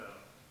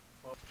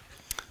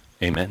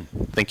Amen.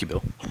 Thank you,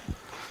 Bill.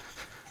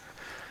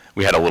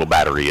 We had a little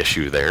battery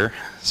issue there,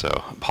 so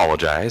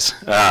apologize.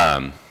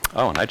 And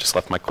I just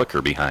left my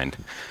clicker behind.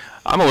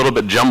 I'm a little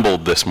bit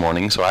jumbled this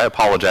morning, so I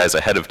apologize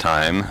ahead of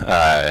time.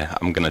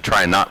 I'm going to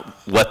try and not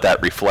let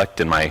that reflect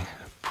in my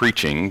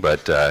preaching,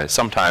 but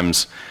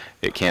sometimes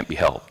it can't be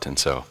helped. And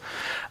so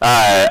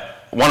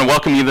I want to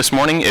welcome you this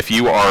morning. If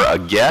you are a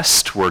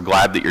guest, we're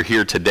glad that you're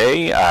here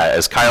today.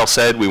 As Kyle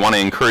said, we want to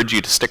encourage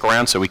you to stick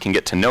around so we can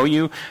get to know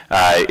you.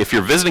 If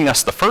you're visiting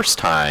us the first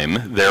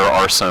time, there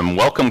are some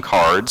welcome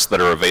cards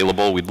that are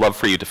available. We'd love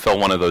for you to fill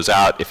one of those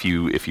out. If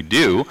you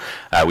do,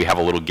 we have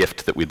a little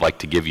gift that we'd like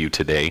to give you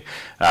today.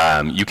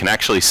 You can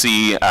actually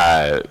see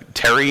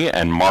Terry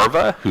and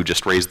Marva, who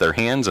just raised their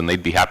hands, and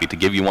they'd be happy to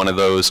give you one of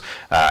those.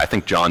 I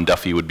think John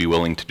Duffy would be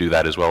willing to do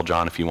that as well.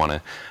 John, if you want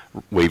to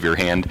wave your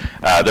hand.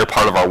 They're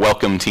part of our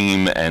welcome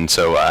team, and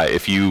so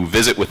if you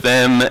visit with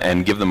them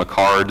and give them a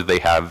card, they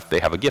have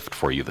a gift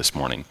for you this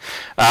morning.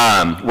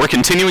 We're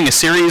continuing a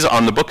series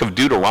on the book of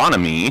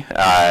Deuteronomy,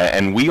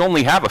 and we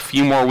only have a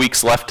few more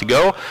weeks left to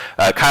go.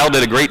 Kyle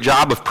did a great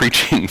job of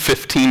preaching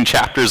 15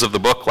 chapters of the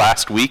book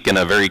last week in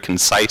a very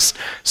concise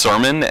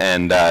sermon,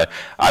 and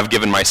I've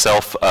given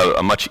myself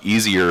a much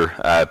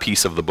easier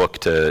piece of the book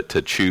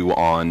to chew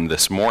on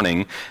this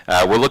morning.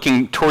 We're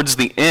looking towards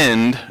the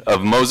end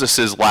of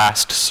Moses' last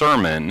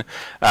sermon,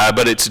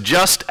 but it's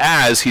just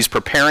as he's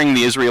preparing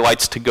the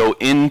Israelites to go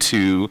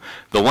into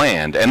the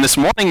land. And this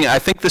morning, I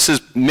think this is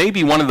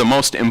maybe one of the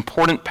most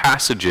important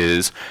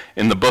passages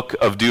in the book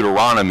of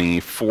Deuteronomy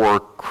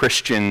for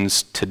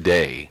Christians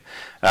today.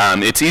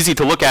 It's easy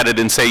to look at it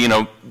and say,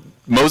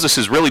 Moses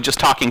is really just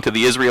talking to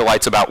the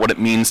Israelites about what it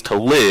means to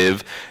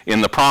live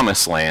in the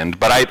promised land,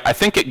 but I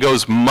think it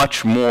goes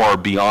much more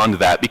beyond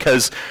that,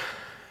 because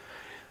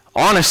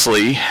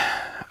honestly,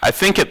 I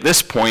think at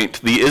this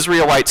point, the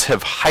Israelites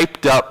have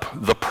hyped up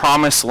the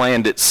promised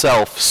land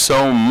itself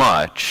so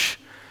much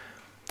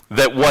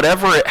that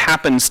whatever it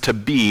happens to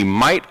be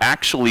might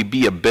actually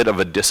be a bit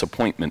of a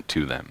disappointment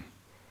to them.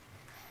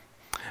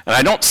 And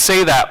I don't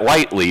say that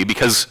lightly,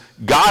 because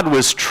God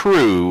was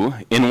true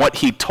in what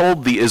he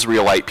told the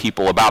Israelite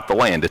people about the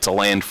land. It's a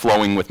land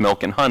flowing with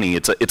milk and honey.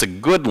 It's a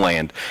good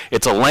land.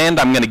 It's a land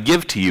I'm going to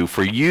give to you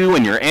for you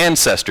and your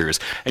ancestors.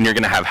 And you're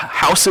going to have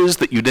houses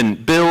that you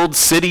didn't build,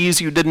 cities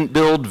you didn't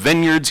build,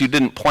 vineyards you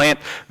didn't plant.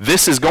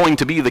 This is going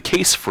to be the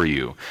case for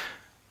you.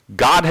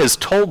 God has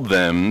told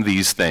them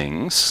these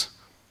things,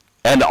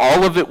 and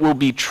all of it will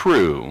be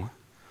true.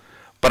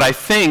 But I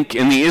think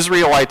in the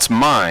Israelites'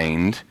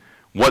 mind,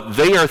 what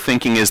they are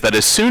thinking is that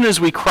as soon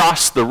as we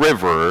cross the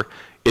river,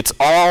 it's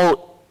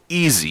all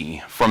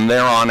easy from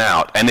there on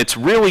out. And it's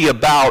really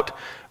about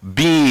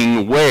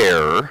being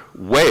where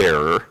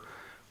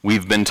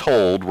we've been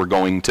told we're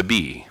going to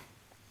be.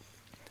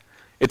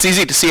 It's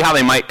easy to see how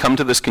they might come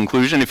to this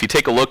conclusion. If you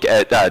take a look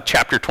at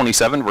chapter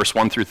 27, verse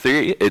 1 through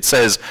 3, it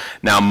says,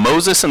 "Now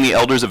Moses and the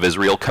elders of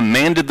Israel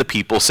commanded the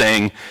people,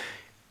 saying,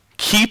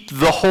 'Keep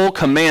the whole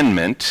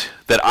commandment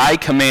that I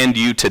command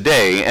you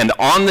today, and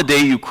on the day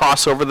you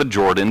cross over the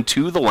Jordan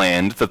to the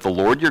land that the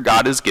Lord your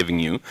God is giving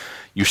you,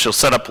 you shall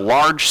set up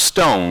large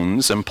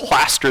stones and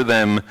plaster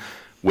them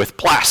with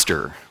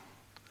plaster.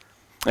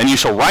 And you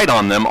shall write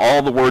on them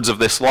all the words of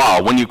this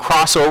law. When you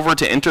cross over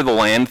to enter the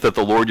land that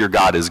the Lord your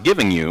God is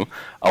giving you,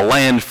 a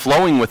land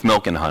flowing with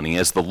milk and honey,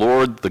 as the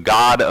Lord, the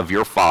God of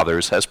your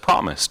fathers, has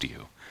promised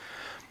you.'"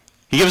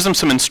 He gives them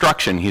some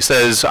instruction. He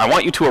says, I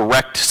want you to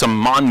erect some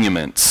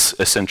monuments,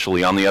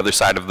 essentially, on the other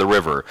side of the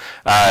river.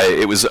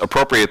 It was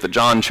appropriate that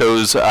John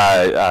chose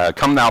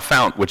Come Thou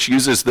Fount, which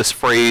uses this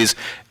phrase,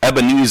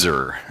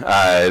 Ebenezer.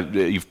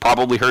 You've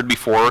probably heard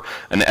before,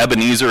 an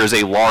Ebenezer is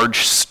a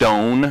large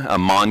stone, a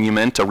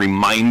monument, a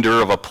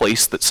reminder of a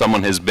place that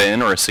someone has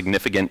been or a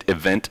significant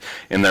event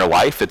in their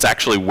life. It's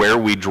actually where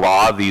we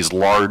draw these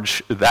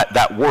large,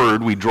 that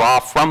word we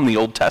draw from the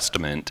Old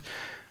Testament.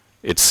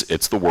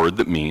 It's the word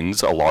that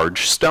means a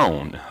large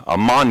stone, a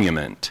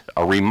monument,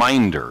 a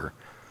reminder.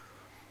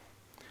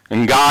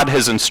 And God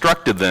has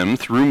instructed them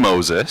through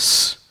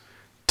Moses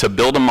to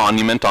build a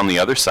monument on the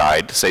other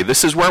side to say,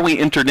 this is where we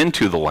entered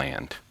into the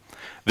land.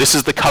 This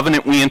is the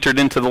covenant we entered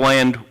into the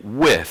land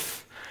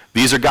with.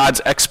 These are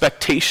God's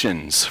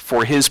expectations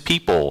for his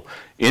people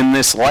in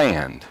this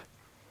land.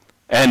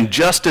 And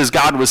just as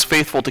God was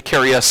faithful to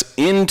carry us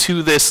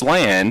into this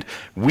land,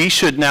 we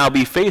should now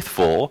be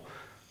faithful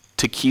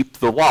to keep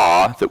the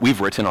law that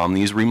we've written on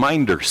these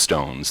reminder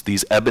stones,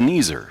 these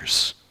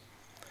Ebenezers.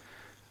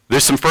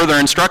 There's some further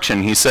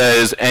instruction. He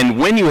says, "And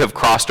when you have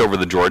crossed over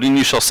the Jordan,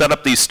 you shall set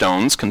up these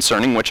stones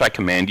concerning which I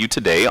command you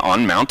today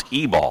on Mount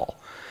Ebal.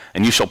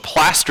 And you shall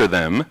plaster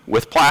them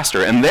with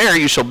plaster. And there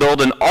you shall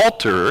build an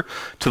altar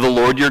to the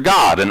Lord your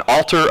God, an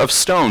altar of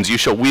stones. You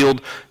shall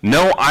wield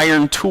no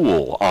iron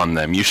tool on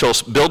them. You shall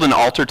build an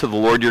altar to the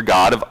Lord your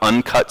God of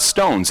uncut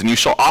stones. And you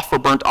shall offer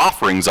burnt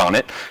offerings on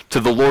it to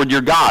the Lord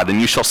your God.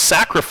 And you shall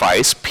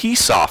sacrifice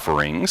peace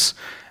offerings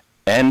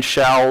and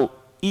shall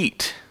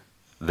eat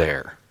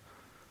there.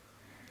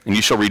 And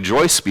you shall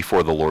rejoice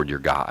before the Lord your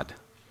God.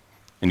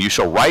 And you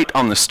shall write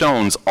on the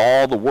stones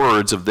all the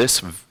words of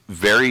this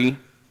very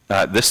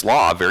this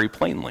law very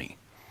plainly.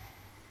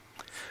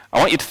 I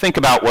want you to think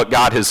about what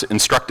God has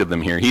instructed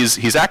them here.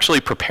 He's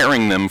actually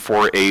preparing them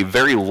for a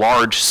very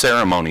large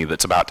ceremony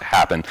that's about to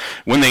happen.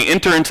 When they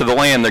enter into the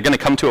land, they're going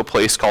to come to a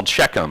place called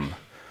Shechem.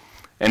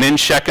 And in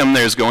Shechem,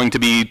 there's going to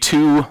be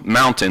two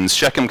mountains.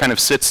 Shechem kind of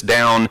sits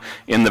down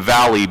in the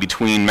valley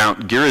between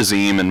Mount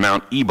Gerizim and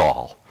Mount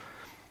Ebal.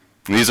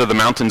 And these are the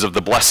mountains of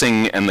the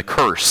blessing and the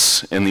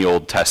curse in the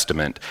Old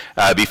Testament.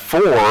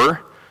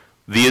 Before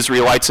the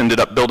Israelites ended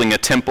up building a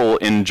temple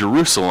in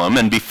Jerusalem,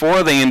 and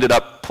before they ended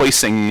up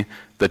placing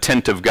the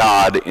tent of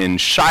God in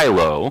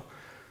Shiloh,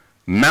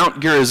 Mount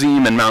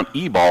Gerizim and Mount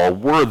Ebal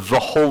were the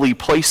holy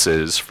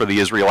places for the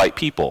Israelite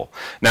people.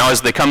 Now,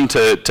 as they come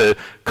to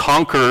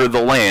conquer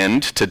the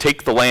land, to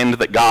take the land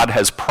that God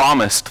has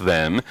promised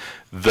them,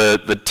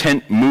 the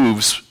tent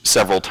moves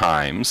several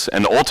times,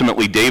 and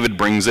ultimately David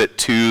brings it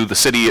to the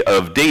city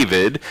of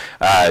David,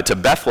 to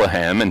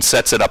Bethlehem, and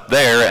sets it up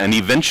there, and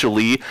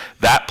eventually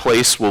that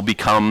place will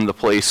become the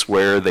place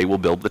where they will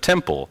build the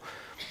temple.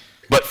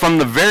 But from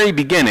the very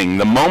beginning,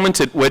 the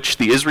moment at which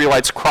the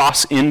Israelites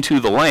cross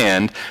into the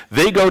land,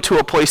 they go to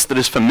a place that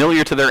is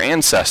familiar to their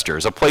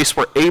ancestors, a place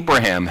where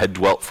Abraham had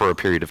dwelt for a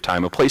period of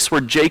time, a place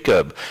where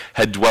Jacob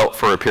had dwelt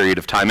for a period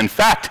of time. In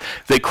fact,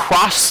 they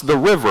cross the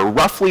river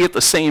roughly at the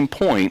same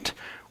point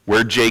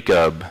where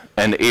Jacob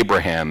and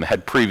Abraham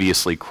had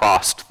previously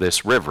crossed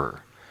this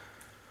river.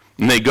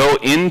 And they go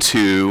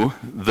into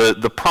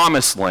the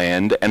promised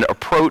land and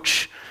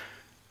approach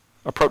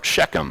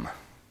Shechem.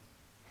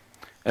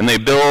 And they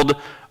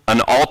build an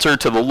altar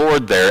to the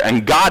Lord there,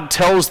 and God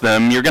tells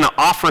them, you're going to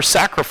offer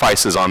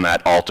sacrifices on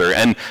that altar.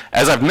 And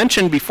as I've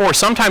mentioned before,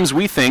 sometimes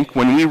we think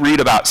when we read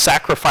about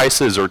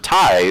sacrifices or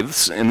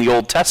tithes in the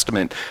Old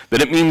Testament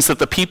that it means that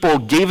the people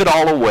gave it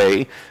all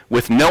away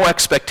with no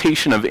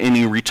expectation of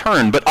any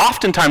return. But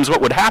oftentimes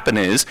what would happen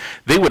is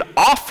they would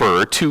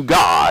offer to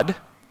God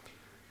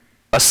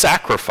a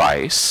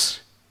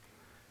sacrifice,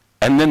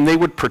 and then they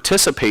would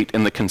participate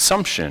in the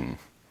consumption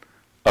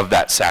of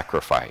that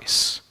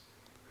sacrifice.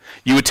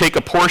 You would take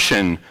a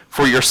portion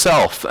for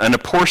yourself and a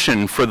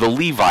portion for the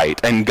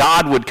Levite, and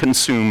God would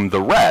consume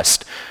the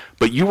rest.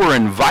 But you were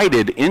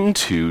invited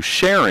into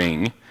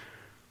sharing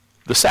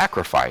the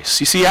sacrifice.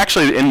 You see,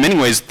 actually, in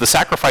many ways, the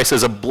sacrifice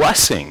is a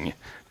blessing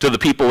to the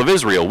people of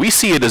Israel. We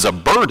see it as a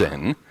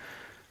burden,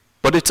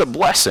 but it's a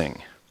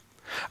blessing.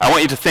 I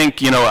want you to think,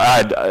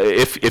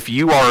 if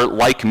you are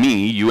like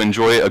me, you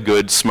enjoy a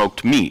good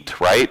smoked meat,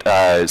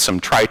 right? Some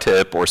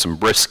tri-tip or some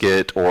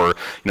brisket or,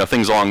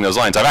 things along those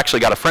lines. I've actually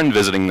got a friend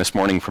visiting this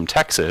morning from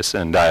Texas,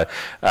 and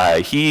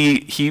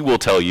he will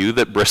tell you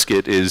that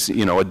brisket is,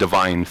 a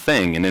divine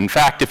thing. And in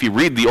fact, if you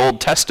read the Old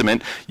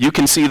Testament, you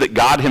can see that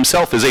God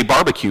himself is a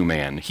barbecue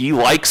man. He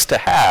likes to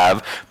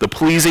have the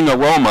pleasing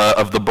aroma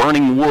of the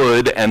burning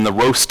wood and the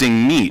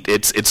roasting meat.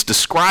 It's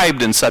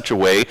described in such a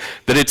way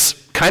that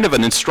it's kind of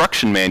an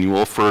instruction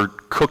manual for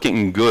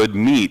cooking good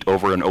meat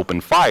over an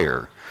open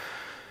fire.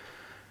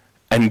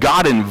 And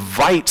God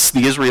invites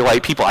the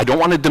Israelite people. I don't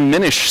want to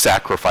diminish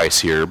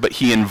sacrifice here, but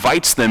he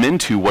invites them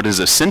into what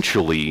is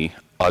essentially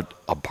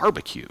a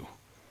barbecue.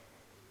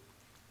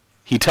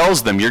 He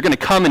tells them, you're going to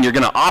come and you're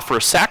going to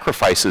offer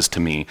sacrifices to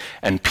me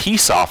and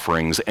peace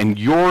offerings, and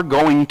you're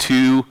going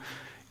to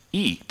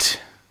eat.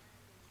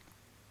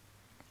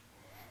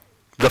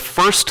 The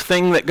first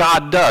thing that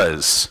God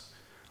does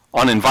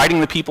on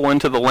inviting the people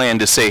into the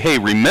land is say, hey,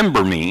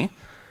 remember me,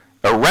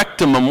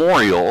 erect a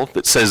memorial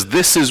that says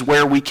this is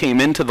where we came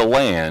into the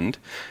land,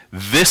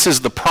 this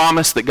is the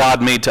promise that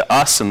God made to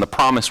us and the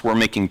promise we're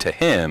making to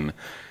him,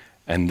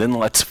 and then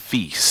let's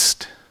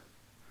feast.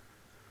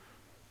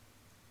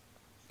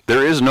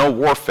 There is no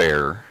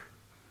warfare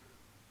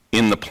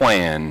in the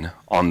plan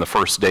on the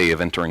first day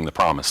of entering the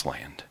promised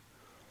land.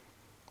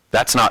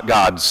 That's not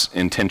God's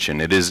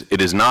intention. It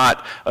is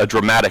not a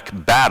dramatic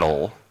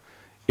battle.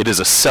 It is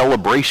a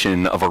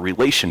celebration of a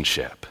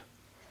relationship.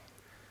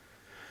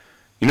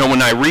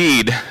 When I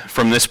read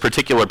from this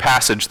particular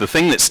passage, the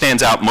thing that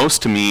stands out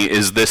most to me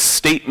is this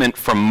statement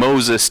from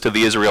Moses to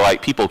the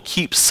Israelite people,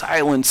 keep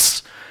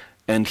silence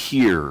and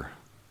hear,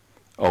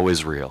 O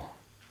Israel.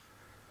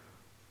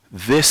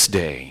 This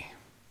day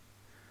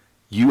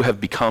you have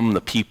become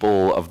the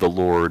people of the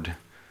Lord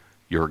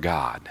your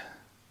God.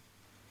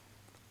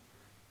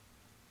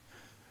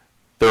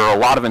 There are a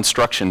lot of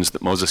instructions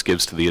that Moses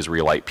gives to the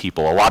Israelite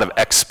people, a lot of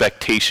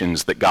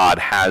expectations that God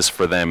has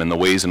for them in the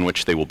ways in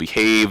which they will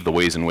behave, the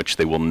ways in which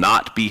they will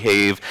not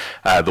behave,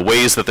 the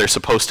ways that they're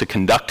supposed to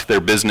conduct their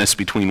business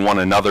between one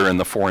another and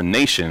the foreign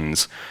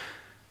nations.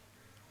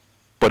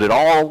 But it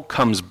all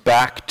comes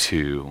back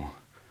to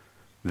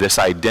this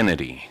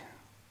identity,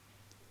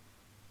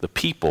 the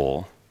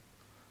people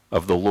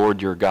of the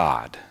Lord your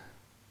God.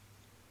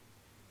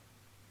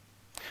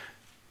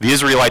 The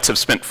Israelites have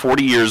spent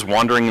 40 years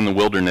wandering in the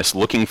wilderness,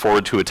 looking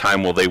forward to a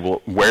time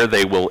where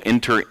they will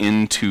enter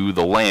into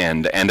the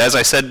land. And as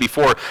I said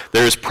before,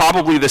 there's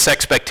probably this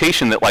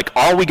expectation that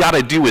all we got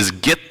to do is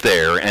get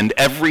there and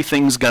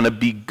everything's going to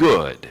be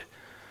good.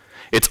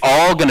 It's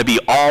all going to be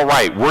all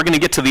right. We're going to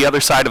get to the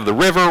other side of the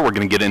river. We're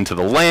going to get into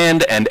the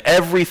land, and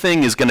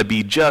everything is going to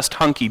be just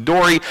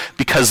hunky-dory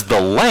because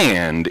the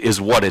land is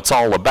what it's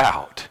all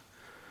about.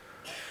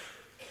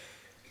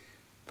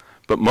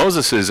 But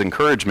Moses'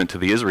 encouragement to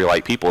the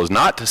Israelite people is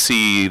not to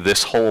see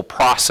this whole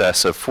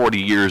process of 40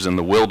 years in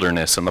the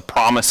wilderness and the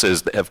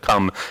promises that have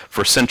come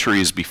for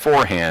centuries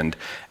beforehand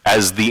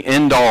as the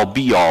end-all,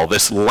 be-all.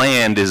 This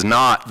land is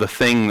not the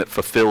thing that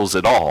fulfills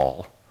it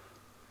all.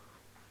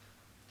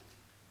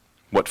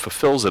 What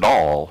fulfills it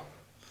all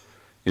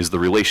is the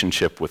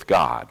relationship with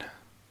God.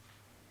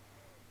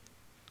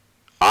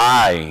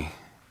 I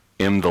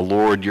am the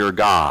Lord your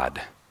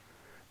God.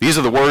 These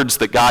are the words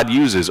that God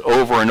uses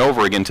over and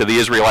over again to the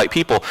Israelite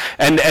people.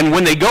 And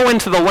when they go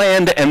into the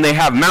land and they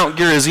have Mount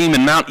Gerizim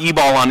and Mount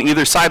Ebal on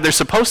either side, they're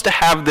supposed to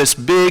have this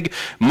big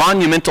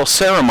monumental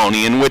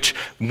ceremony in which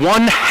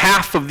one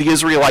half of the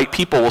Israelite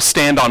people will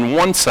stand on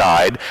one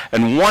side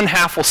and one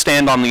half will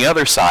stand on the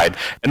other side.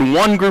 And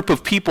one group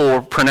of people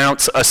will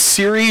pronounce a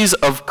series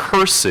of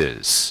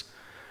curses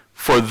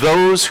for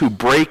those who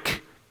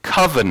break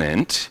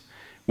covenant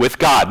with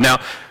God.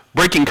 Now,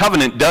 breaking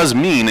covenant does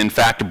mean, in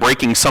fact,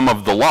 breaking some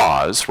of the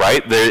laws,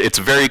 right? It's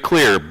very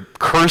clear.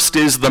 Cursed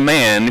is the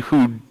man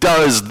who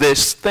does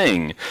this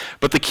thing.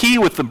 But the key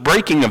with the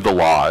breaking of the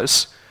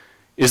laws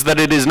is that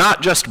it is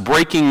not just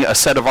breaking a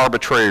set of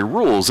arbitrary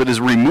rules. It is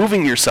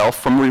removing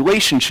yourself from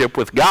relationship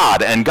with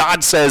God. And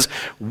God says,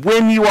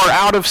 when you are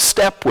out of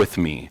step with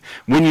me,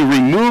 when you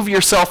remove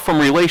yourself from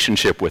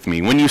relationship with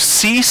me, when you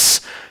cease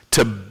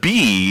to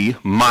be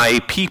my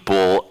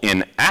people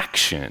in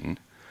action,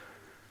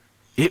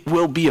 it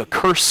will be a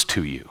curse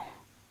to you.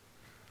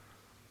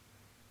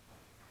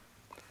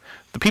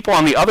 The people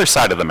on the other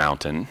side of the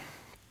mountain,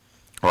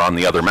 or on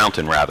the other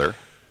mountain rather,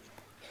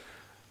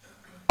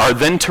 are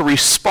then to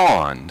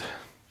respond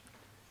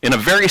in a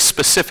very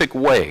specific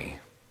way.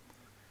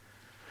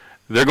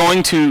 They're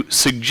going to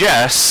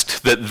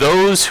suggest that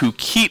those who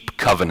keep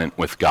covenant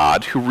with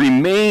God, who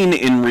remain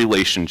in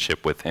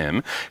relationship with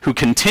him, who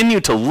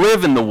continue to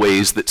live in the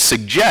ways that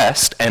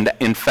suggest and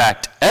in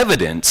fact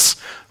evidence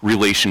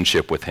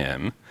relationship with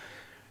him,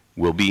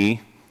 will be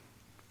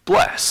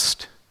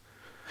blessed.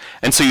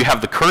 And so you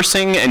have the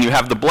cursing and you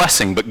have the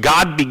blessing, but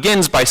God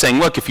begins by saying,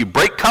 look, if you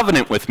break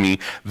covenant with me,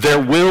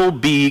 there will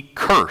be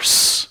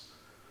curse.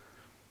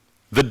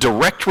 The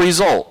direct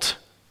result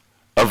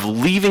of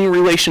leaving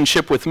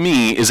relationship with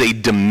me is a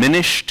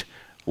diminished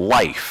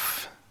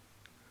life.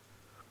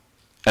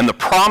 And the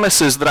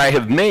promises that I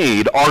have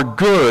made are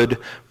good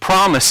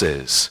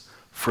promises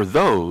for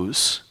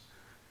those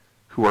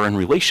who are in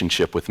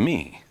relationship with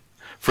me.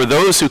 For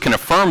those who can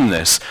affirm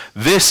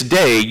this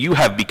day you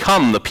have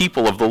become the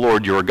people of the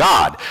Lord your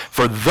God.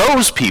 For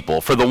those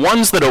people, for the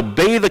ones that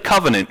obey the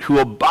covenant, who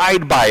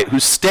abide by it, who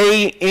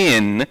stay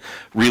in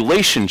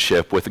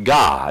relationship with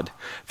God,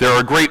 there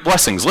are great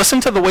blessings.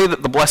 Listen to the way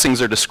that the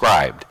blessings are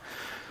described.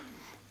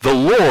 The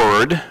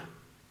Lord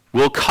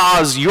will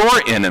cause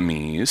your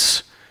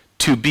enemies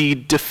to be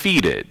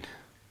defeated.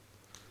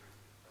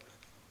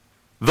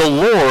 The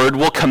Lord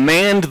will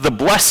command the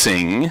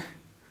blessing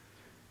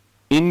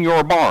in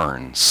your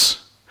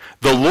barns.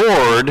 The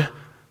Lord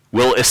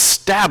will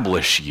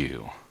establish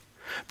you.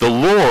 The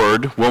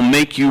Lord will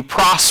make you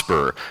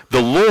prosper.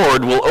 The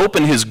Lord will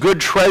open his good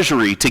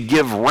treasury to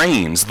give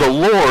rains. The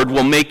Lord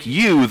will make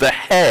you the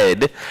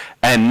head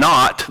and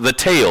not the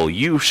tail.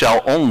 You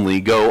shall only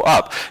go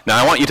up. Now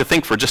I want you to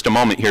think for just a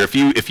moment here.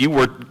 If you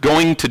were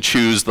going to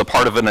choose the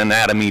part of an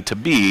anatomy to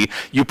be,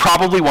 you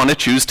probably want to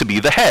choose to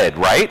be the head,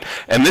 right?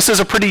 And this is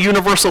a pretty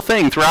universal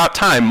thing throughout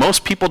time.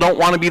 Most people don't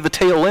want to be the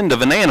tail end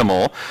of an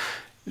animal.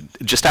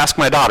 Just ask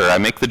my daughter. I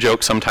make the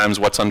joke sometimes,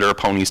 what's under a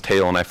pony's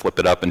tail, and I flip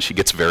it up and she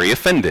gets very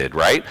offended,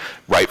 right?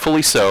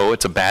 Rightfully so.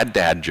 It's a bad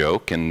dad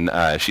joke and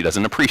she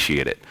doesn't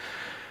appreciate it.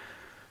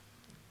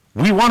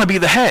 We want to be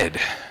the head.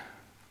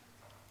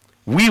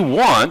 We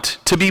want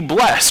to be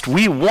blessed.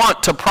 We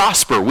want to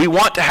prosper. We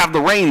want to have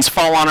the rains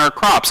fall on our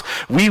crops.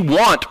 We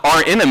want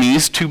our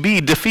enemies to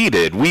be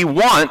defeated. We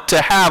want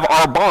to have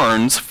our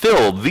barns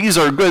filled. These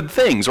are good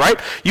things, right?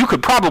 You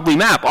could probably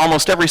map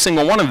almost every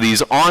single one of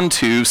these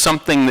onto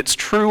something that's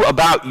true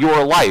about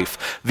your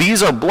life.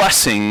 These are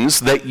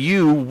blessings that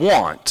you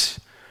want.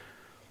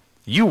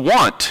 You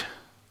want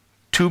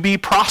to be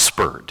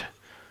prospered.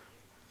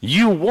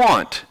 You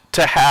want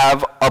to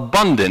have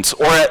abundance,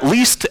 or at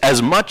least as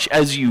much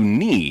as you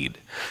need.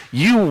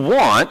 You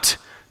want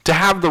to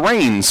have the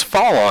rains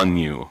fall on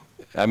you.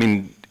 I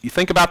mean, you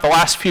think about the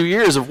last few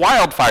years of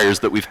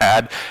wildfires that we've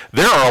had,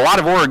 there are a lot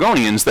of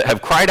Oregonians that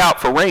have cried out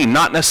for rain,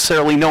 not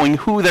necessarily knowing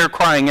who they're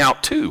crying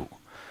out to.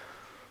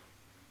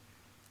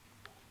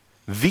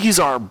 These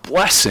are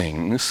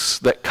blessings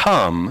that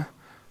come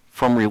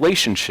from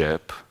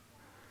relationship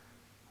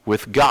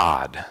with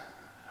God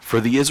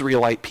for the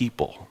Israelite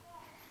people.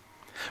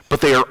 but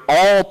they are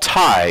all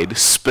tied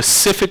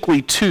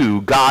specifically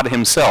to God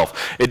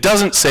himself. It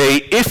doesn't say,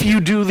 if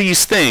you do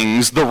these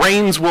things, the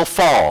rains will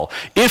fall.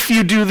 If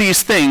you do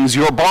these things,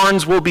 your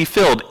barns will be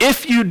filled.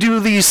 If you do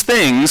these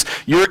things,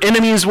 your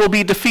enemies will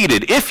be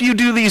defeated. If you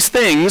do these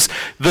things,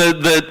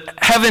 the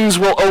heavens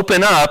will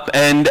open up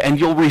and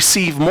you'll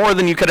receive more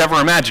than you could ever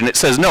imagine. It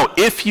says, no,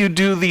 if you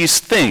do these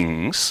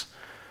things,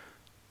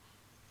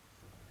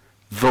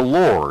 the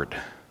Lord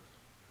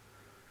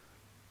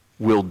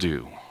will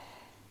do.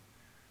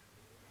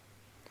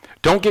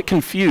 Don't get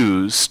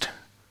confused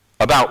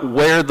about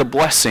where the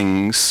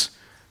blessings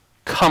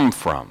come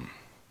from.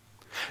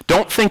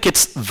 Don't think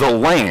it's the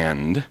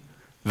land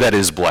that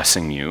is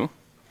blessing you.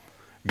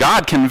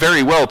 God can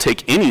very well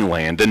take any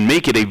land and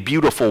make it a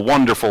beautiful,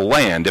 wonderful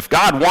land. If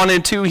God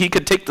wanted to, he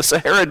could take the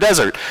Sahara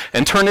Desert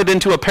and turn it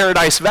into a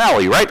paradise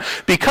valley, right?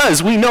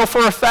 Because we know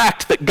for a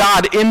fact that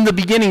God in the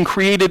beginning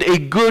created a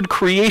good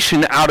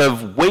creation out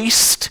of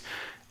waste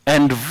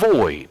and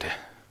void.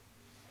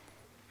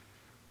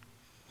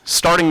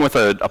 Starting with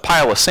a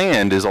pile of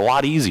sand is a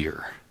lot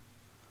easier.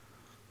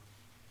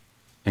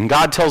 And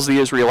God tells the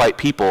Israelite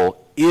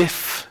people,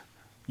 if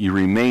you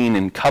remain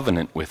in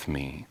covenant with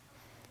me,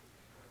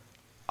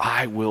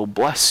 I will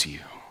bless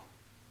you.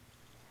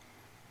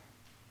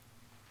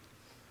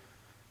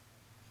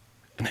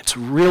 And it's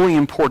really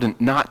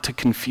important not to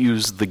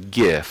confuse the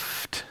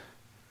gift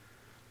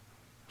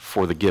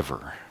for the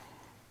giver.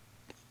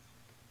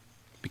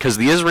 Because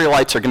the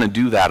Israelites are going to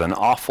do that an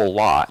awful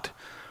lot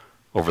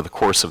over the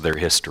course of their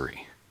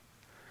history.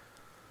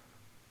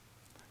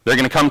 They're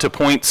going to come to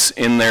points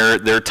in their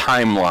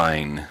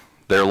timeline,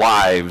 their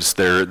lives,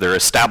 their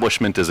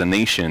establishment as a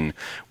nation,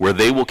 where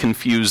they will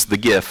confuse the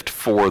gift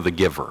for the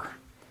giver.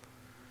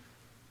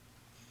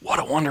 What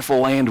a wonderful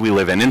land we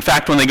live in. In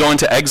fact, when they go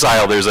into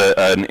exile, there's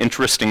an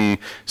interesting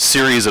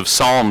series of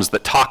psalms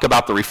that talk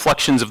about the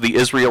reflections of the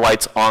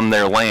Israelites on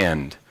their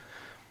land,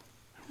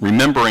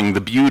 remembering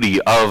the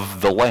beauty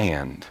of the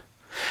land.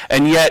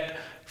 And yet,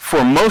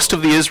 for most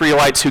of the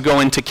Israelites who go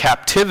into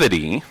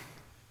captivity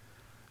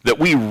that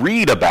we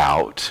read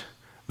about,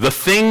 the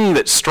thing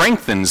that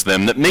strengthens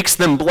them, that makes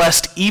them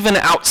blessed even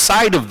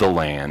outside of the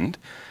land,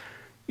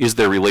 is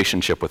their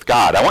relationship with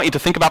God. I want you to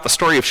think about the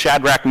story of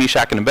Shadrach,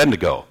 Meshach, and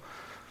Abednego.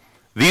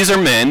 These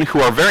are men who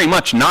are very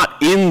much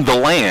not in the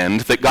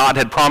land that God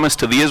had promised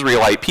to the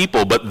Israelite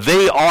people, but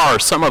they are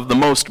some of the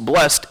most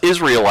blessed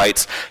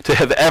Israelites to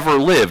have ever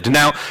lived.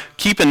 Now,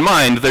 keep in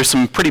mind, there's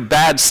some pretty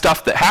bad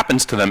stuff that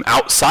happens to them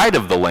outside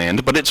of the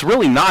land, but it's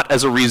really not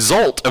as a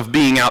result of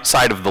being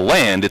outside of the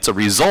land. It's a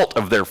result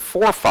of their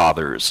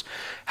forefathers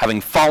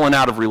having fallen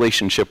out of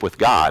relationship with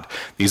God.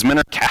 These men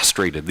are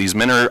castrated. These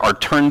men are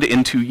turned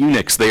into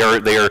eunuchs. They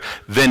are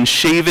then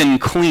shaven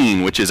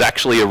clean, which is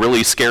actually a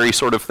really scary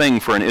sort of thing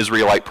for an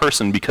Israelite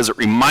person because it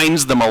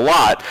reminds them a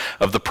lot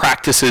of the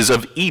practices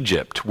of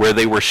Egypt, where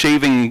they were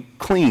shaving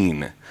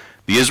clean.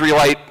 The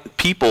Israelite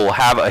people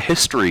have a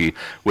history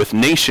with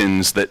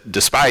nations that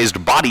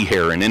despised body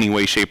hair in any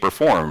way, shape, or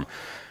form.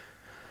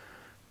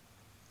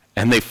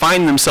 And they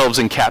find themselves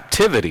in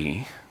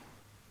captivity,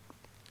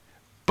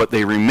 but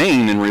they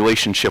remain in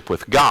relationship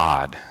with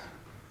God,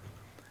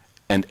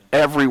 and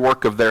every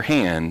work of their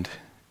hand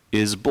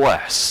is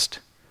blessed.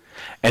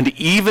 And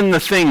even the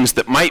things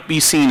that might be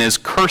seen as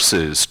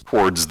curses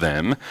towards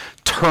them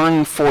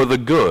turn for the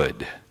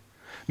good.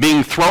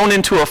 Being thrown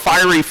into a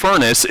fiery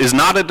furnace is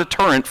not a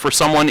deterrent for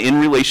someone in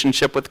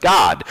relationship with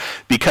God,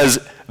 because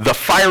the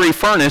fiery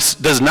furnace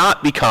does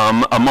not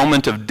become a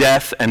moment of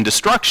death and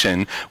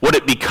destruction. What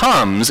it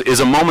becomes is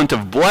a moment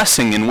of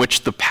blessing in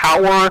which the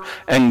power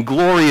and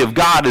glory of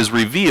God is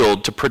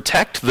revealed to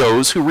protect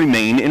those who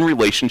remain in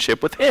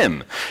relationship with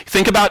him.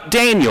 Think about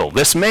Daniel,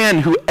 this man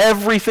who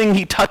everything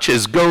he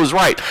touches goes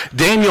right.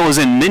 Daniel is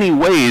in many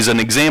ways an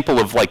example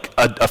of like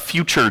a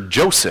future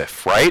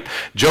Joseph, right?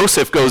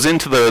 Joseph goes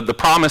into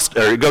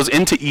goes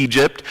into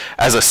Egypt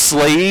as a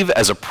slave,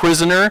 as a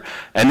prisoner,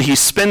 and he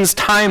spends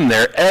time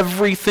there.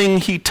 Everything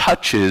he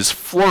touches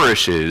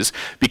flourishes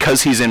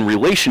because he's in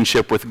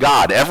relationship with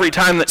God. Every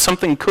time that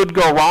something could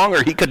go wrong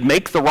or he could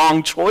make the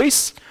wrong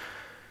choice,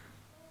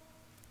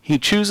 he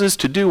chooses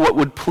to do what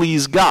would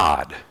please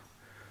God,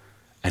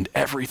 and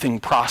everything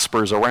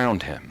prospers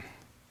around him.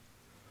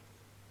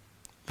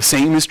 The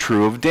same is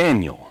true of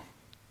Daniel,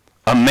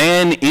 a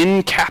man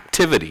in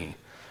captivity,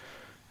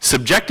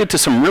 subjected to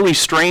some really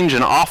strange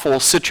and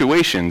awful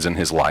situations in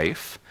his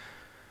life,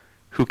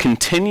 who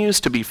continues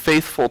to be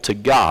faithful to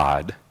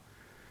God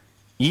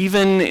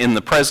even in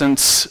the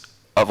presence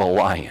of a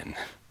lion.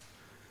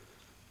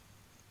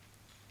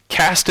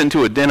 Cast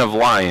into a den of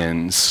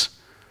lions,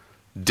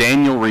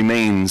 Daniel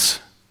remains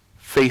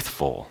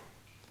faithful.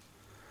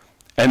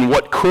 And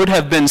what could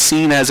have been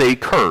seen as a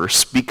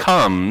curse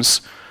becomes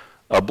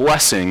a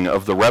blessing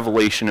of the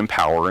revelation and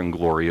power and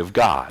glory of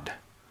God.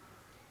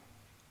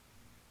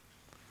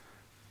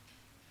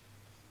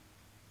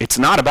 It's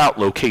not about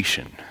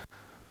location.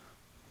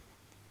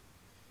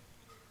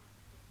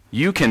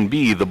 You can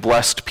be the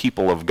blessed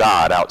people of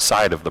God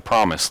outside of the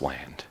promised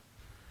land.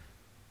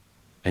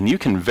 And you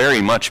can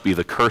very much be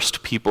the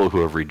cursed people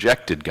who have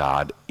rejected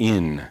God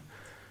in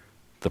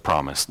the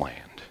promised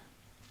land.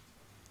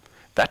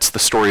 That's the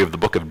story of the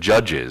book of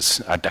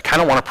Judges. I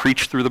kind of want to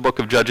preach through the book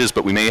of Judges,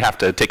 but we may have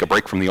to take a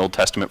break from the Old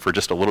Testament for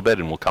just a little bit,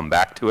 and we'll come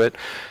back to it.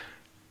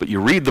 But you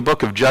read the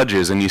book of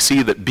Judges, and you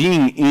see that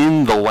being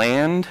in the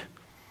land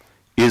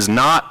is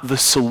not the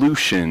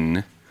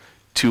solution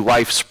to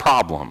life's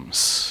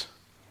problems.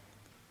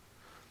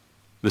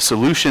 The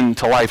solution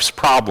to life's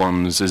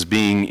problems is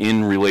being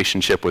in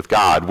relationship with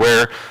God,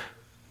 where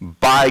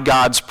by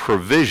God's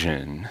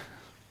provision,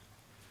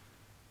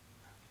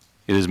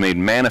 it is made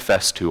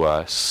manifest to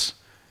us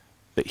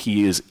that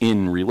he is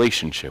in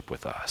relationship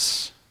with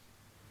us.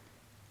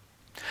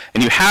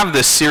 And you have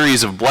this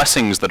series of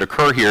blessings that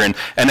occur here. And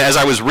as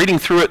I was reading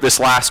through it this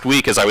last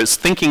week, as I was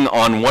thinking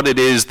on what it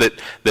is that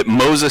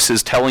Moses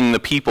is telling the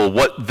people,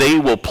 what they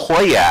will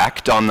play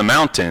act on the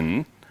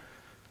mountains,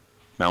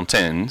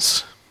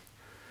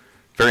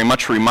 very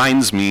much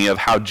reminds me of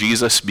how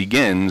Jesus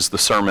begins the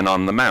Sermon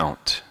on the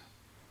Mount.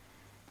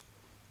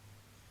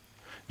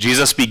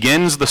 Jesus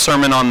begins the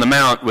Sermon on the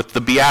Mount with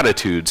the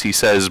Beatitudes. He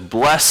says,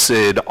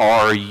 "Blessed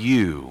are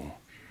you.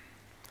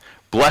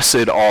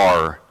 Blessed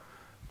are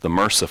the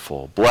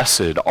merciful.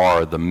 Blessed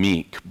are the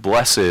meek.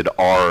 Blessed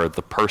are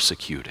the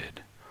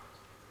persecuted."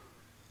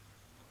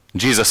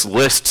 Jesus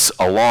lists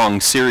a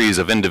long series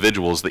of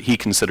individuals that he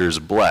considers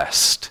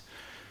blessed.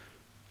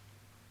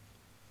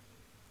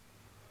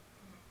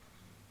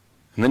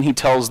 And then he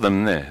tells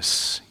them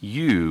this: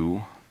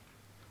 you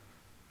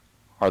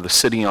are the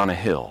city on a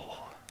hill.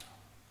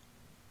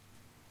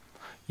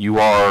 You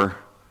are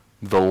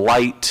the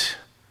light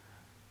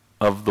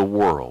of the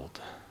world.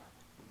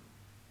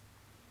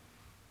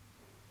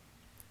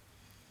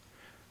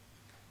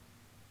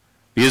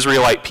 The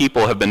Israelite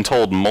people have been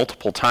told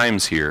multiple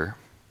times here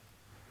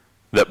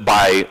that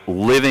by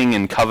living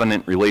in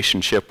covenant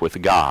relationship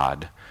with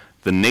God,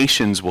 the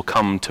nations will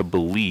come to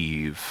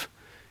believe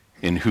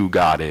in who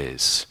God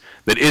is.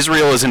 That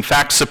Israel is in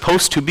fact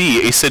supposed to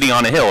be a city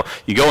on a hill.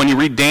 You go and you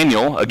read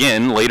Daniel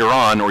again later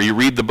on, or you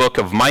read the book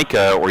of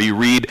Micah, or you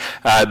read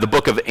the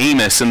book of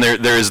Amos, and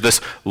there is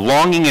this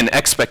longing and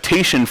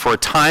expectation for a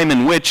time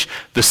in which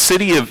the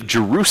city of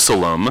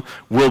Jerusalem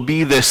will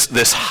be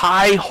this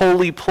high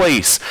holy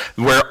place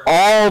where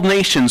all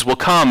nations will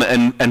come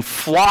and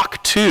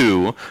flock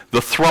to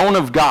the throne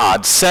of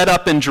God set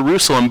up in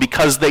Jerusalem,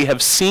 because they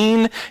have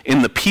seen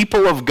in the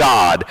people of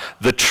God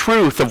the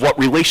truth of what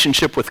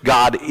relationship with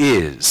God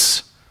is,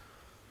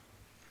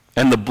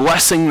 and the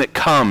blessing that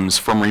comes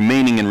from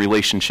remaining in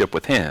relationship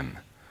with him.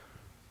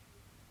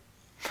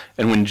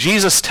 And when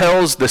Jesus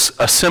tells this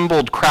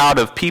assembled crowd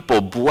of people,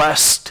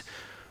 "Blessed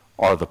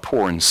are the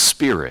poor in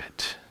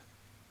spirit,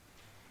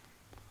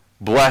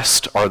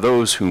 blessed are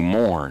those who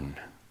mourn,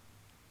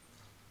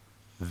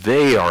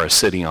 they are a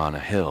city on a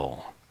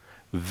hill,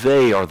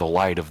 they are the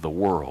light of the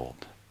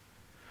world,"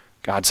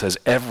 God says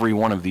every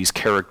one of these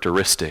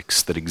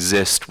characteristics that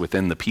exist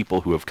within the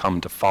people who have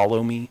come to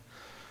follow me,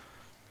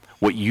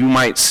 what you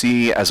might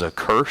see as a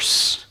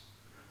curse,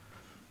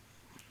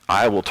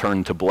 I will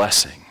turn to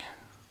blessing.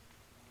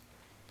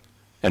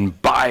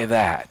 And by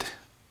that,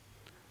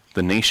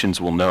 the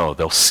nations will know.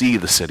 They'll see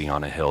the city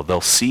on a hill.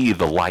 They'll see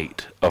the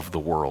light of the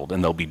world,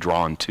 and they'll be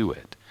drawn to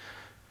it.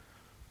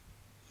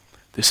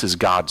 This is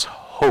God's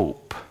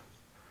hope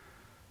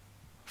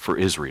for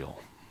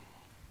Israel.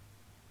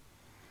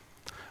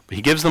 But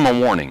he gives them a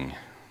warning.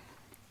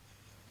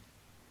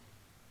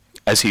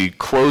 As he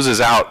closes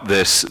out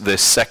this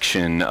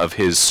section of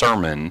his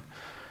sermon,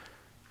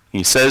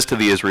 he says to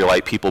the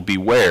Israelite people,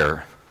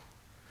 "Beware,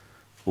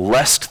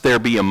 lest there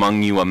be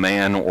among you a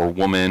man or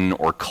woman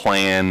or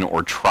clan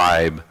or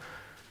tribe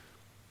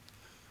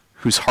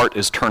whose heart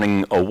is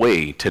turning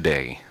away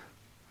today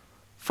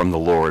from the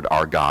Lord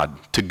our God,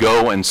 to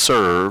go and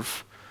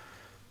serve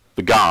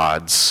the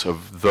gods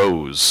of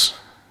those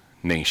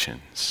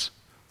nations."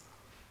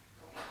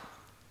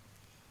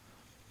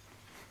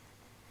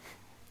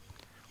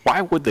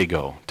 Why would they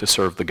go to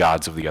serve the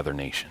gods of the other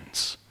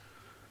nations?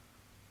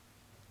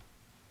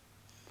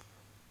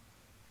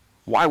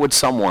 Why would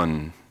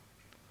someone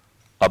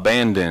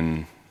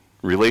abandon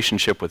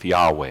relationship with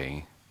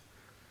Yahweh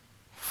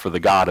for the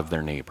God of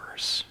their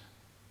neighbors?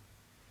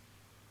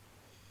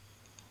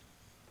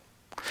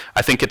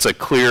 I think it's a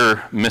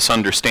clear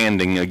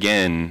misunderstanding,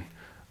 again,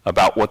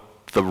 about what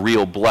the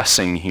real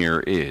blessing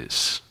here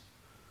is.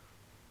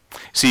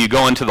 See, you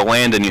go into the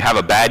land and you have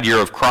a bad year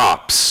of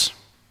crops.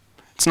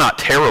 It's not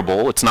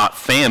terrible, it's not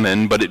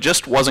famine, but it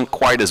just wasn't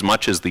quite as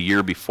much as the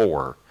year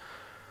before.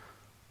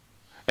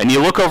 And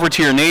you look over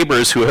to your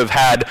neighbors who have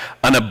had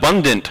an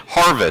abundant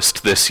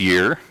harvest this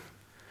year,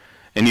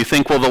 and you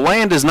think, well, the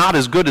land is not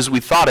as good as we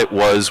thought it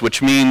was,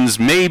 which means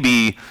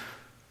maybe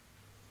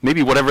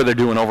whatever they're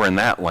doing over in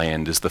that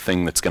land is the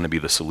thing that's going to be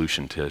the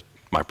solution to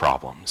my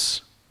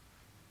problems.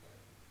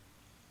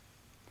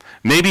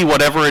 Maybe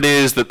whatever it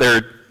is that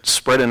they're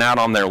spreading out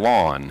on their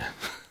lawn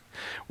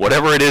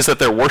whatever it is that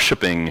they're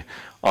worshiping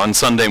on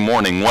Sunday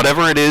morning,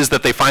 whatever it is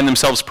that they find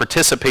themselves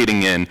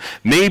participating in,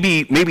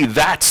 maybe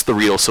that's the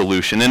real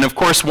solution. And of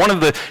course, one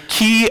of the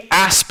key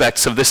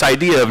aspects of this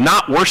idea of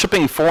not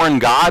worshiping foreign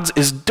gods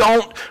is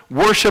don't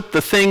worship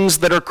the things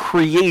that are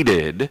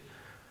created.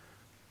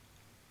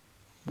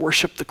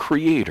 Worship the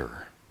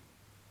Creator.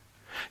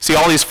 See,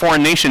 all these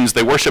foreign nations,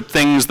 they worship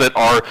things that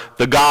are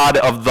the God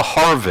of the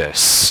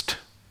harvest.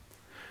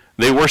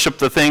 They worship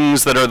the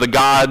things that are the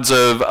gods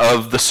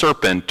of the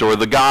serpent, or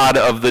the god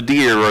of the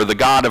deer, or the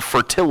god of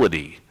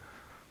fertility.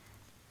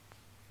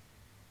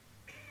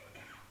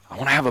 I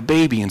want to have a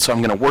baby, and so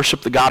I'm going to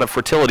worship the god of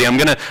fertility. I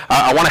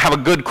want to have a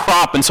good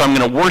crop, and so I'm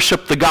going to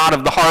worship the god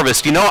of the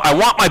harvest. You know, I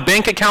want my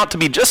bank account to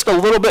be just a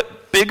little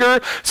bit bigger,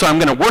 so I'm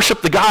going to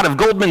worship the god of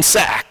Goldman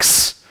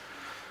Sachs.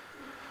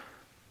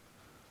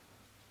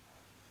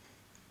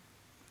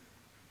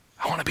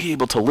 I want to be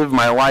able to live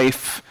my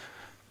life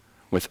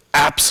with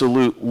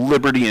absolute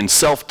liberty and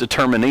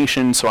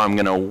self-determination, so I'm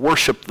going to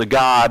worship the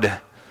God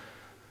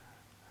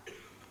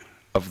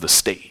of the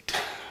state.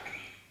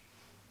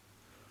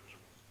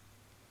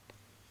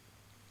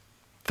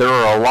 There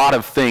are a lot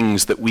of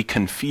things that we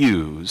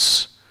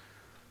confuse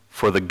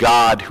for the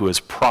God who has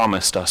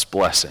promised us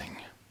blessing.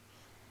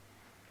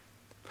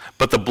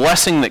 But the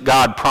blessing that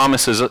God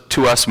promises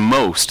to us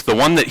most, the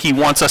one that he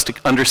wants us to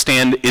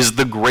understand is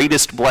the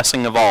greatest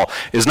blessing of all,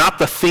 is not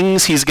the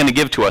things he's going to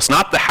give to us,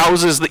 not the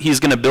houses that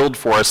he's going to build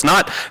for us,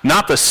 not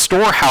the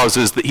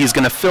storehouses that he's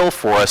going to fill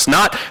for us,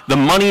 not the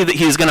money that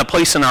he's going to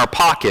place in our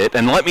pocket.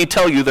 And let me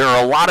tell you, there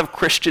are a lot of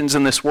Christians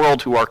in this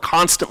world who are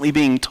constantly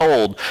being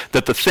told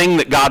that the thing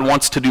that God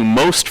wants to do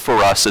most for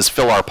us is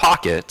fill our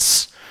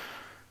pockets.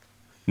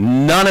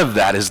 None of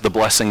that is the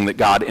blessing that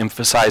God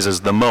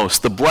emphasizes the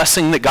most. The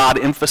blessing that God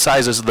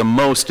emphasizes the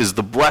most is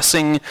the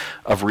blessing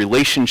of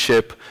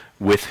relationship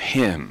with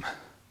him.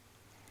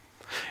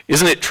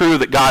 Isn't it true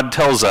that God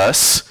tells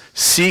us,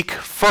 seek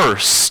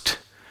first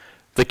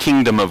the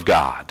kingdom of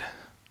God,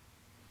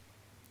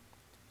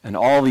 and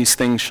all these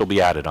things shall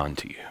be added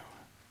unto you?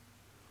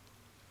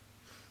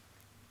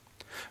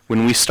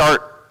 When we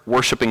start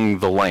worshiping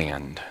the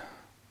land,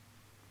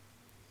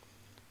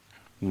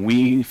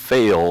 we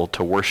fail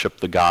to worship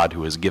the God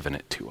who has given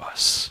it to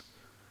us.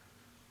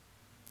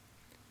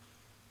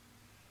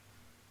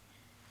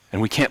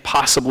 And we can't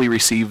possibly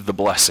receive the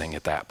blessing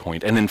at that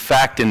point. And in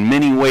fact, in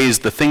many ways,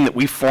 the thing that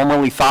we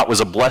formerly thought was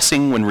a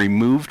blessing when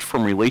removed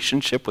from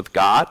relationship with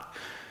God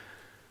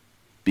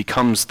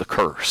becomes the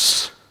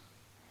curse.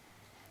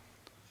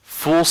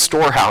 Full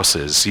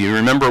storehouses. You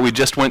remember we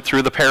just went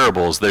through the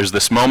parables. There's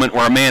this moment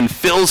where a man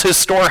fills his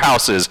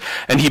storehouses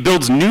and he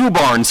builds new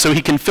barns so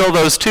he can fill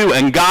those too.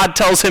 And God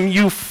tells him,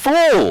 you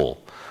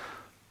fool,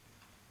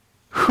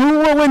 who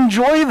will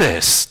enjoy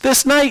this?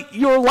 This night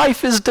your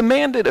life is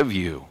demanded of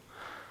you.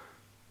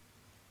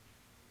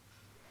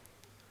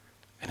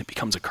 And it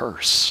becomes a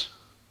curse.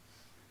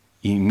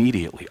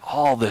 Immediately,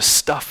 all this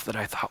stuff that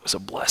I thought was a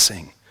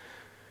blessing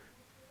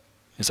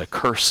is a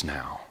curse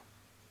now.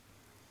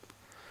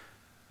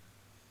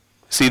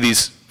 See,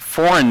 these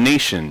foreign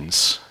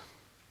nations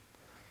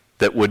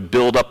that would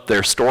build up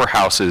their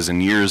storehouses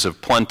in years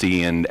of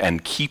plenty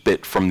and keep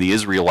it from the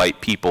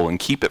Israelite people and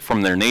keep it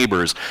from their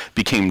neighbors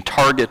became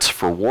targets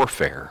for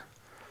warfare.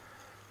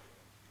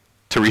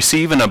 To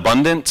receive an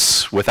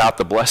abundance without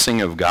the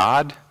blessing of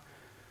God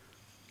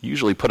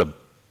usually put a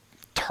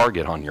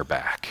target on your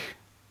back.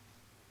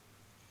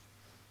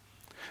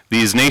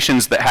 These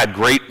nations that had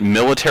great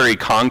military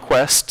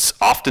conquests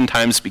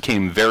oftentimes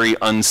became very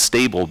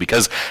unstable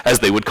because as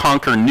they would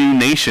conquer new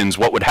nations,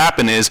 what would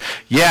happen is,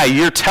 yeah,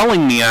 you're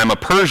telling me I'm a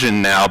Persian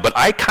now, but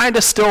I kind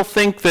of still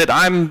think that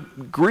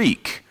I'm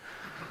Greek.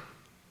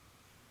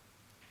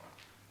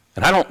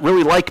 And I don't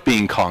really like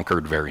being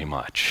conquered very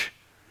much.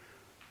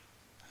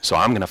 So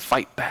I'm going to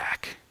fight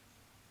back.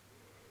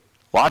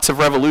 Lots of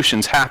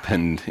revolutions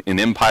happened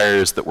in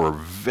empires that were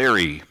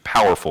very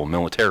powerful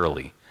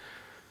militarily.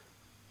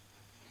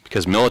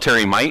 Because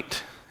military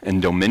might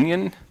and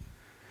dominion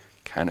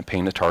kind of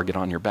paint a target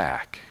on your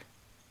back.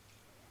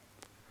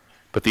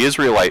 But the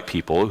Israelite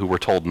people, who were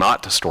told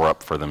not to store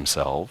up for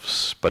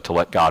themselves, but to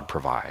let God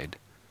provide,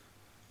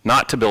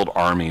 not to build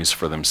armies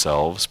for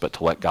themselves, but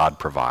to let God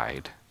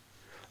provide,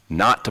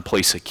 not to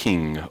place a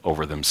king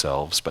over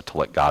themselves, but to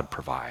let God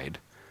provide,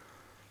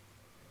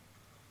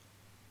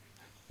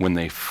 when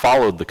they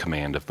followed the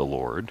command of the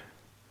Lord,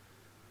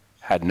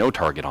 had no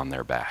target on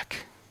their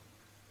back,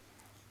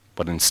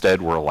 but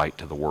instead were a light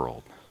to the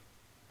world.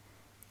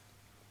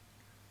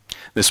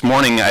 This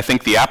morning, I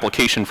think the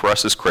application for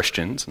us as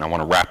Christians, and I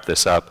want to wrap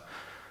this up,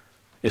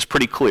 is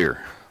pretty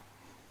clear.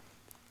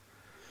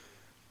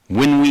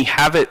 When we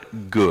have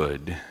it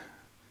good,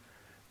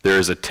 there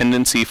is a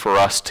tendency for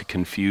us to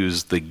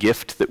confuse the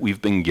gift that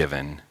we've been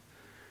given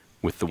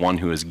with the one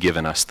who has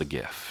given us the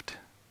gift.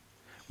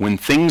 When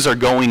things are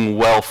going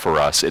well for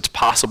us, it's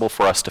possible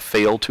for us to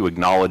fail to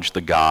acknowledge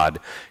the God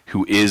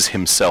who is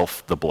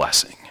himself the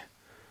blessing.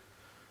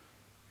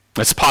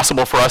 It's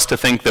possible for us to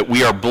think that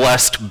we are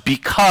blessed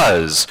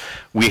because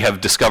we have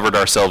discovered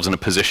ourselves in a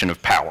position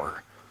of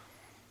power.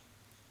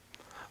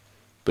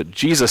 But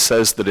Jesus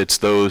says that it's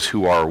those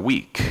who are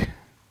weak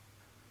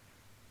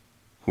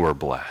who are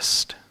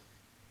blessed.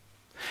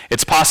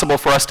 It's possible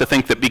for us to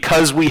think that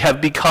because we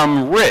have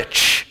become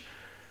rich,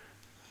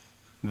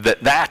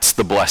 that's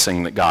the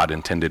blessing that God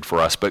intended for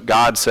us. But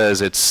God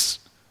says it's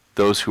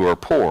those who are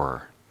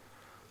poor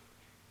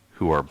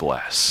who are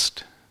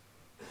blessed.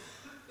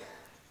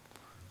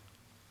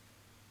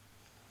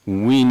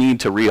 We need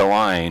to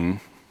realign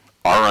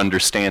our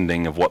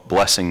understanding of what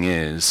blessing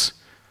is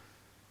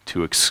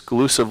to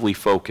exclusively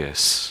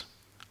focus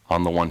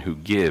on the one who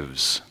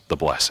gives the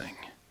blessing.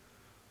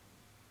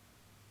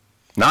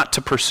 Not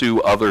to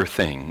pursue other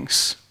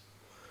things,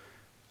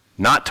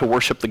 not to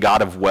worship the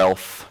God of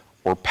wealth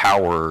or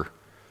power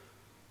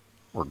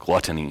or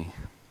gluttony,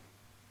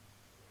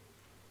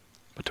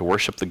 but to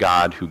worship the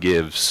God who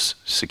gives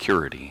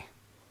security,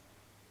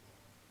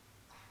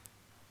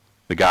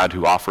 the God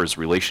who offers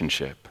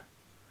relationship,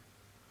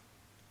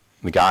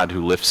 the God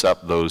who lifts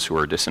up those who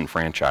are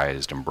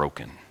disenfranchised and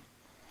broken.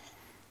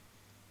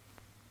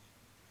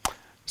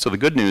 So the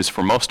good news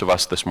for most of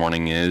us this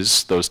morning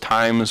is those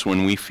times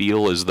when we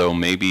feel as though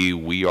maybe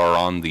we are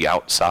on the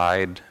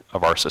outside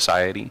of our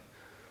society,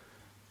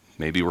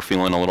 maybe we're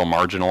feeling a little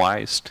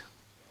marginalized,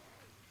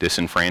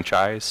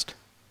 disenfranchised.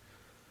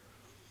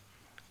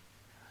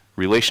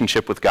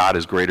 Relationship with God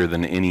is greater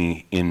than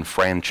any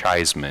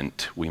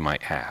enfranchisement we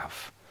might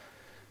have,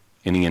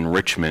 any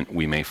enrichment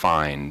we may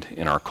find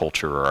in our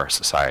culture or our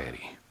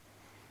society.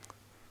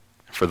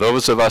 For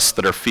those of us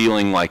that are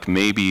feeling like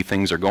maybe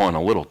things are going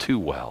a little too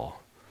well,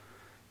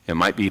 it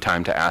might be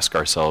time to ask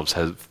ourselves,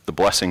 have the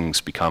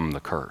blessings become the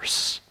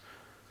curse?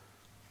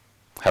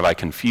 Have I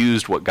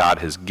confused what God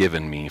has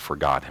given me for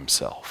God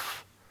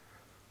himself?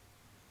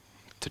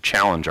 To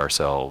challenge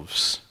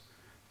ourselves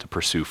to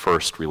pursue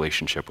first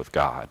relationship with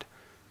God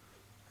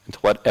and to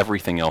let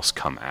everything else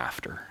come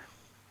after.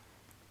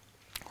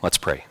 Let's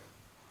pray.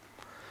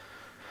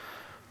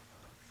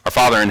 Our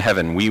Father in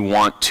heaven, we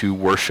want to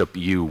worship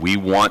you. We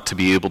want to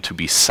be able to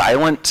be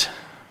silent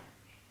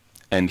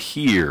and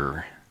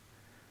hear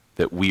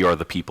that we are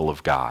the people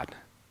of God.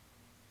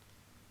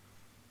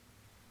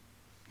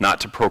 Not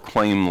to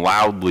proclaim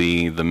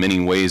loudly the many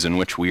ways in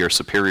which we are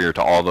superior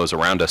to all those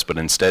around us, but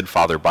instead,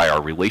 Father, by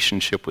our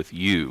relationship with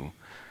you,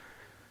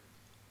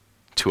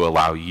 to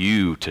allow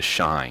you to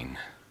shine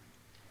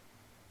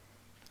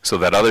so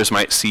that others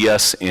might see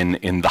us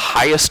in the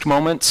highest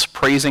moments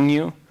praising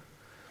you,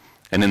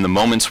 and in the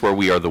moments where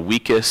we are the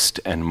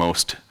weakest and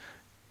most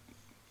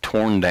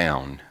torn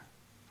down,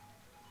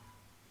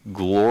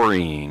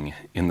 glorying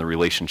in the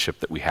relationship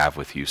that we have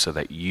with you so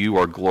that you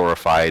are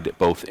glorified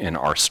both in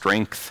our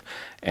strength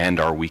and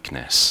our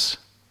weakness.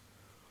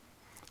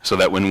 So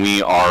that when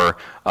we are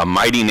a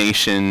mighty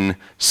nation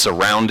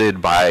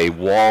surrounded by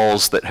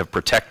walls that have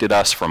protected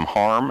us from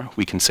harm,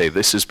 we can say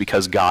this is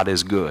because God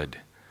is good.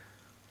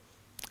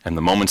 And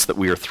the moments that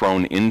we are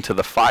thrown into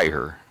the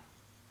fire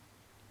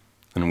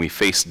and we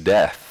face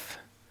death,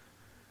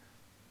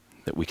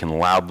 that we can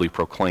loudly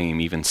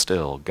proclaim even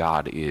still,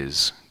 God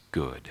is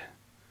good.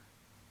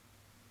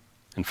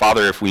 And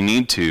Father, if we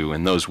need to,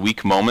 in those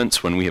weak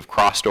moments when we have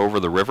crossed over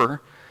the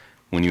river,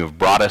 when you have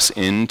brought us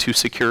into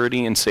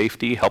security and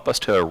safety, help us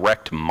to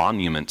erect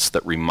monuments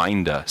that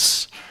remind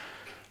us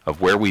of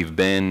where we've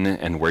been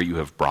and where you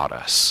have brought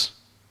us.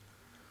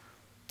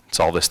 It's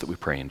all this that we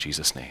pray in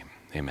Jesus' name.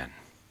 Amen.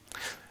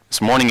 This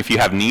morning, if you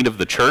have need of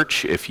the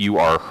church, if you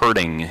are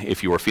hurting,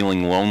 if you are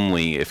feeling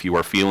lonely, if you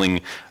are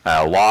feeling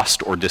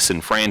lost or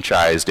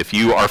disenfranchised, if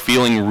you are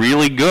feeling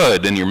really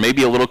good and you're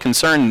maybe a little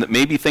concerned that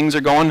maybe things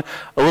are going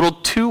a little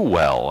too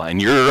well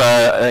and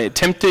you're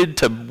tempted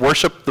to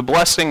worship the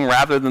blessing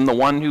rather than the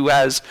one who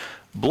has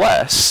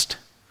blessed,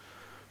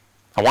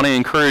 I want to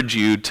encourage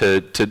you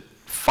to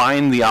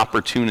find the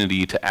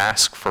opportunity to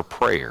ask for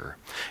prayer.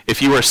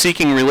 If you are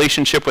seeking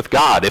relationship with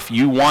God, if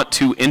you want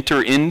to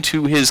enter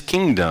into his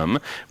kingdom,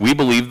 we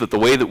believe that the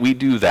way that we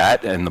do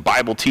that, and the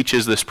Bible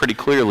teaches this pretty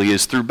clearly,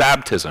 is through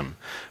baptism.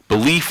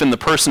 Belief in the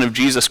person of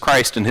Jesus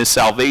Christ and his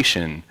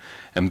salvation,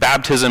 and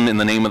baptism in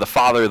the name of the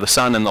Father, the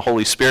Son, and the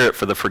Holy Spirit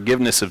for the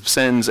forgiveness of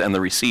sins and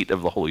the receipt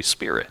of the Holy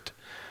Spirit.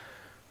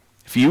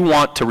 If you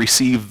want to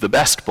receive the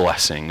best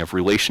blessing of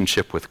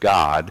relationship with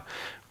God,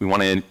 we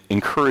want to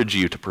encourage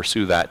you to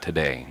pursue that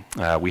today.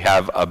 We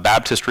have a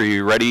baptistry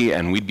ready,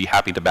 and we'd be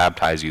happy to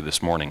baptize you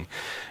this morning.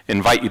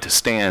 Invite you to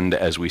stand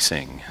as we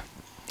sing.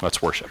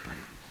 Let's worship.